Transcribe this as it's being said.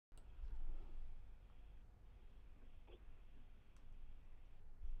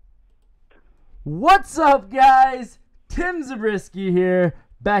What's up, guys? Tim Zabriskie here,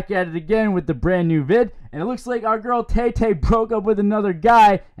 back at it again with the brand new vid, and it looks like our girl Tay Tay broke up with another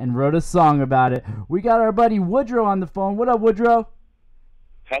guy and wrote a song about it. We got our buddy Woodrow on the phone. What up, Woodrow?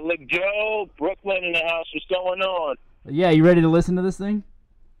 Hello, Joe. Brooklyn in the house. What's going on? Yeah, you ready to listen to this thing?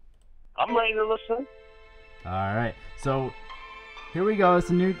 I'm ready to listen. All right, so here we go.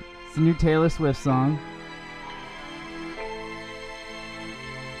 It's a new Taylor Swift song.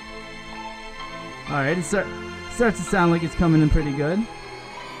 All right, it starts to sound like it's coming in pretty good.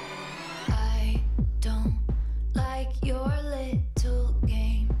 I don't like your little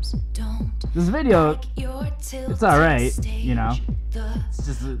games. Don't This video, like your it's all right, you know. It's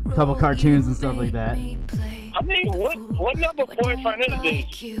just a couple cartoons and stuff like that. I mean, what number boyfriend is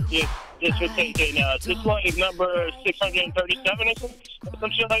this? This for Tay now. Is this like number 637 or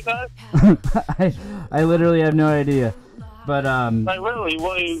some shit like that? I literally have no idea. But Like really,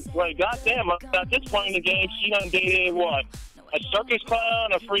 like goddamn, at this point in the game, she done dated what? A circus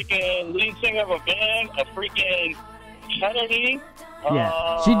clown, a freaking lead singer of a band, a freaking Kennedy.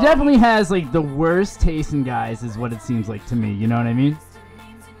 yeah, she definitely has like the worst taste in guys, is what it seems like to me. You know what I mean?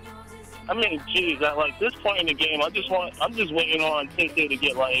 I mean, geez, at like this point in the game, I'm just waiting on Tay Tay to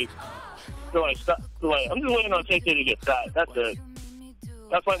get I'm just waiting on Tay Tay to get fat. That's it.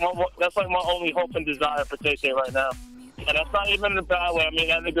 That's like my only hope and desire for Tay Tay right now. And that's not even in a bad way. I mean,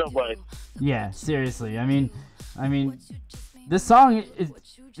 that's a good way. Yeah, seriously. I mean, this song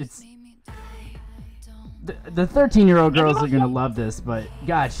it's the 13-year-old girls are gonna love this, but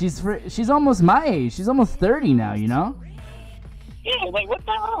God, she's almost my age. She's almost 30 now. You know? Yeah, like what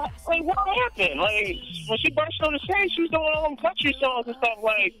the hell? Like what happened? Like when she burst on the stage, she was doing all them country songs and stuff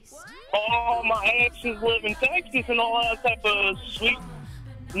like, "Oh, my exes live in Texas" and all that type of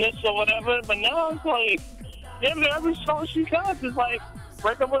sweetness or whatever. But now it's like, damn, every song she does is like,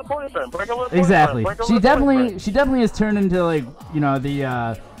 break up with a boyfriend, break up with a boyfriend. Exactly. Break up She with a boyfriend. definitely has turned into like, you know,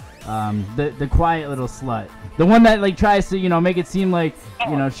 the quiet little slut, the one that like tries to, you know, make it seem like,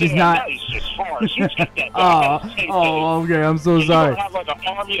 you know, she's not. That is just harsh. You take that back. Oh, okay. I'm so You sorry. don't have like an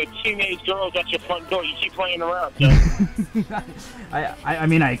army of teenage girls at your front door. You keep playing around. Joe. I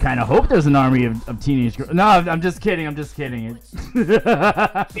mean, I kind of hope there's an army of teenage girls. No, I'm just kidding. I'm just kidding.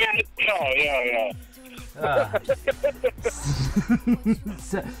 Yeah.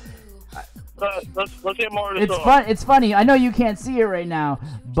 So- Let's get more of the It's song. fun. It's funny. I know you can't see it right now,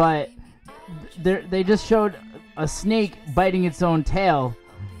 but they just showed a snake biting its own tail,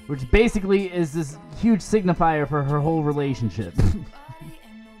 which basically is this huge signifier for her whole relationship.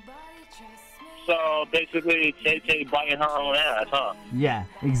 So basically, Tay Tay biting her own ass, huh? Yeah,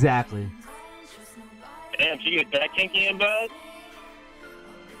 exactly. Damn, she get that kinky in bed?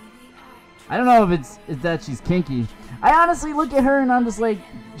 I don't know if it's that she's kinky. I honestly look at her and I'm just like,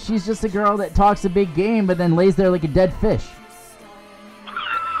 she's just a girl that talks a big game, but then lays there like a dead fish.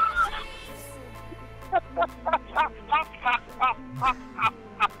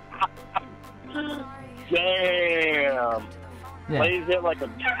 Damn. Yeah. Lays there like a...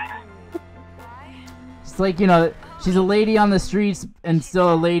 It's like, you know, she's a lady on the streets and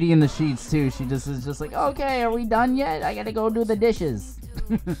still a lady in the sheets too. She just is just like, okay, are we done yet? I gotta go do the dishes.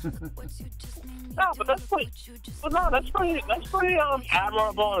 No, but that's pretty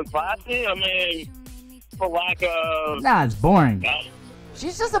admirable and classy. I mean, for lack of... Nah, it's boring.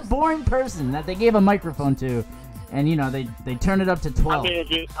 She's just a boring person that they gave a microphone to, and you know they turn it up to 12. Yeah,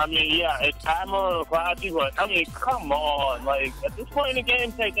 it's admirable and classy, but I mean, come on. Like, at this point in the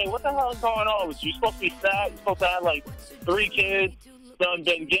game, Tay Tay, what the hell is going on with you? You're supposed to be fat. You're supposed to have, like, 3 kids, been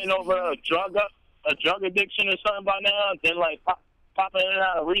getting over a drug addiction or something by now, and then, like, popping in and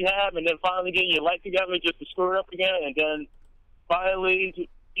out of rehab, and then finally getting your life together just to screw it up again, and then finally,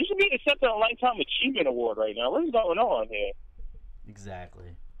 you should be accepting a Lifetime Achievement Award right now. What is going on here?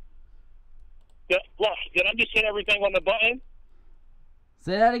 Exactly. Look, did I just hit everything on the button?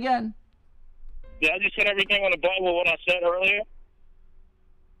 Say that again. Did I just hit everything on the button with what I said earlier?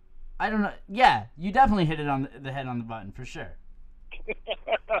 I don't know. Yeah, you definitely hit it on the head on the button for sure.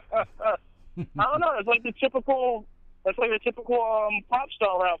 I don't know. It's like the typical pop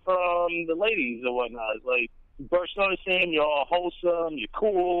star route from the ladies or whatnot. It's like you burst on the scene, you're all wholesome, you're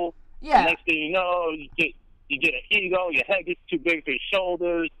cool. Yeah. The next thing you know, you get an ego, your head gets too big for your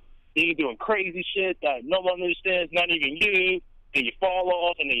shoulders. Then you're doing crazy shit that no one understands, not even you. Then you fall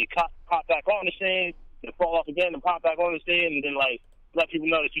off, and then you pop back on the scene, then fall off again, and pop back on the scene, and then like let people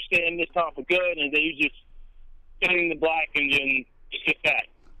know that you're staying this time for good, and then you just fit in the black and then just get back.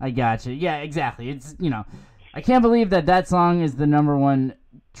 I gotcha. Yeah, exactly. It's, you know, I can't believe that song is the #1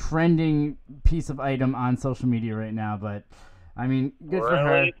 trending piece of item on social media right now, but I mean, good for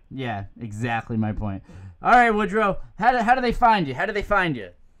her. Really? Yeah, exactly my point. All right, Woodrow, how do they find you? How do they find you?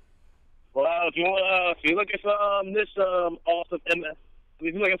 Well, if you're looking for this awesome MF,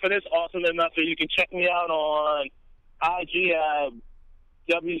 if you're looking for this awesome MF, you can check me out on IG at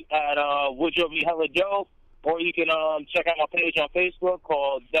Woodrow V Hella Joe, or you can check out my page on Facebook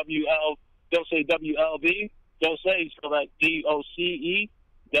called Dose WLV. Dose, so like DOCE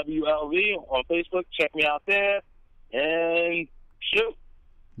WLV on Facebook. Check me out there and shoot.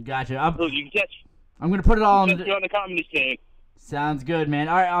 Gotcha. You can catch. I'm gonna put it all Catch me on the comedy scene. Sounds good, man.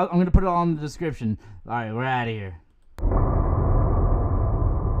 All right, I'm gonna put it all in the description. All right, we're out of here.